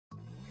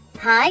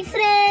Hi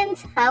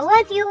friends, how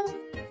are you?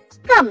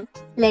 Come,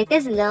 let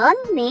us learn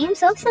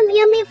names of some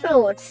yummy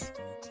fruits.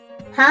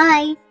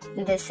 Hi,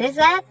 this is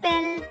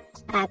apple.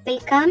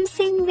 Apple comes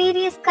in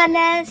various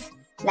colors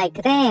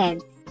like red,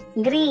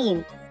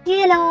 green,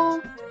 yellow.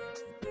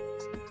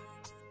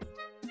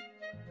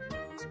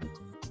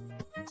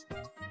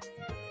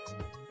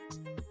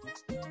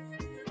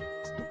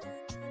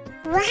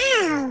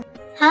 Wow!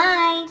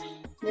 Hi,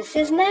 this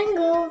is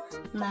mango.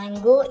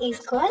 Mango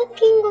is called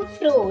king of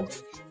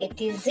fruits. It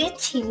is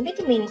rich in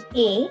vitamin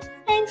A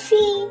and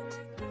C.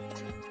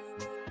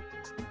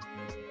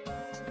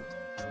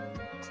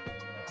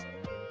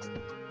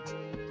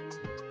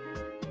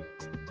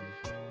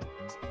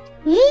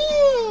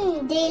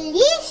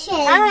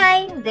 Delicious!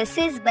 Hi, this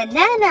is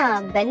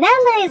banana.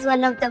 Banana is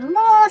one of the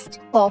most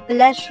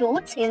popular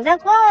fruits in the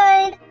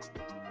world.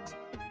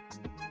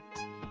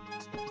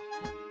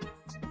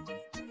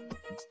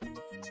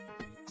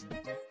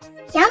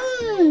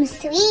 Yum!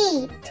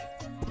 Sweet!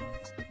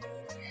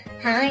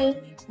 Hi,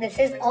 this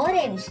is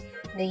orange.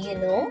 Do you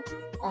know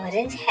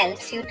orange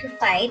helps you to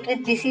fight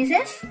with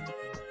diseases?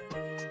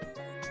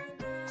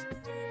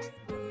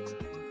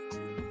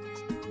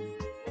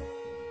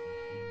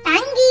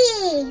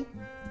 Tangy!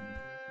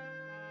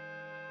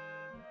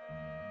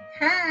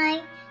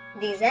 Hi,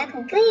 these are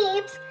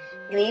grapes.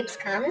 Grapes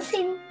comes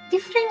in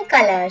different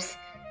colors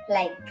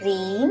like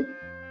green,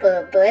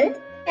 purple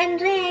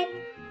and red.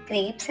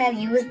 Grapes are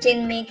used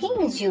in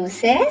making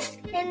juices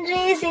and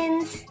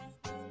raisins.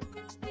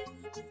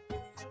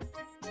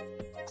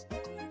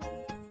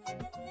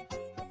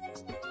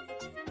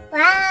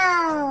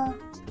 Wow!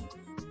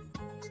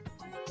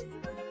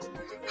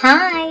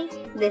 Hi,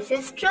 this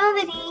is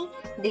strawberry.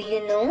 Do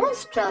you know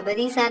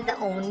strawberries are the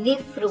only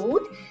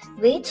fruit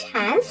which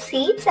has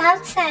seeds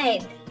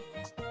outside?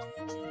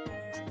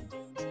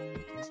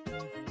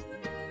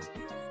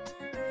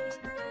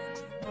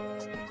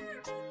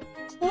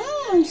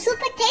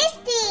 Super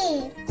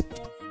tasty!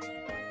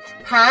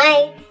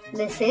 Hi,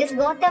 this is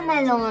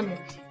watermelon.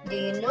 Do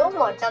you know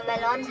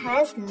watermelon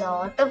has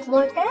lot of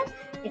water?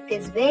 It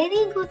is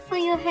very good for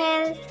your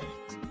health.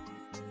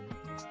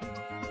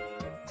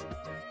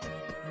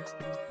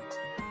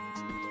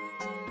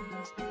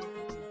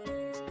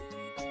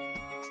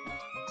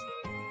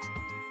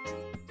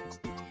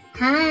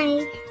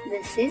 Hi,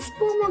 this is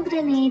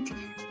pomegranate.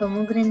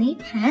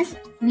 Pomegranate has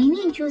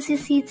many juicy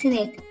seeds in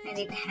it and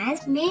it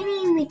has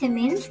many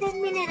vitamins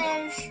and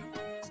minerals.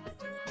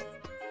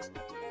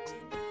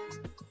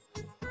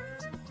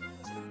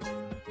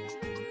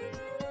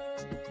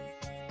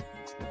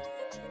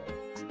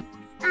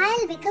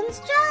 I'll become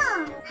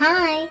strong!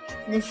 Hi,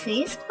 this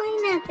is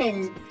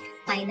pineapple.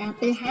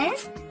 Pineapple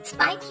has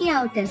spiky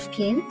outer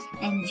skin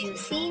and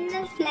juicy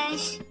inner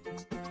flesh.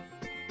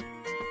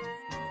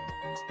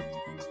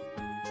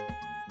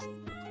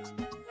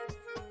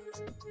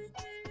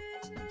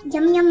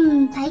 Yum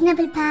yum!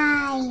 Pineapple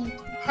pie!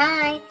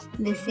 Hi,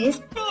 this is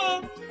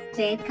pear.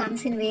 Pear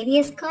comes in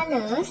various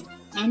colors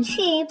and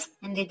shapes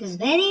and it is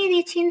very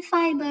rich in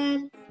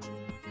fiber.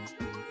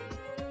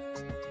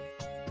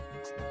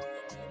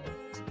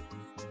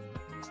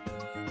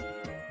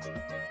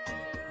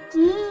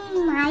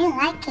 I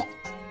like it.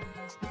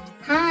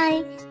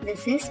 Hi,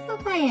 this is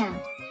papaya.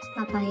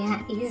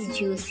 Papaya is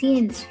juicy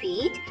and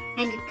sweet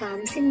and it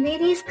comes in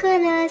various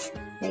colors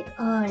like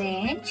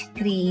orange,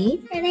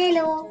 green and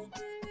yellow.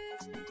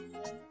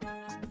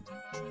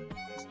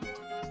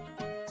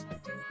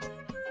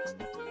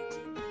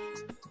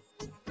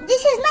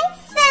 This is my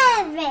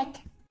favorite.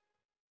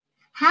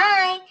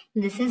 Hi,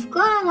 this is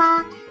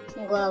guava.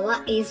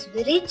 Guava is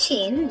rich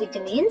in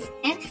vitamins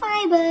and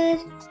fiber.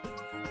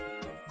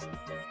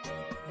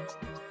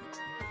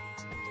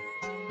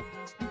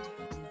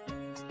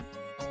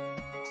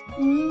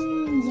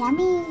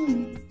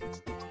 Yummy.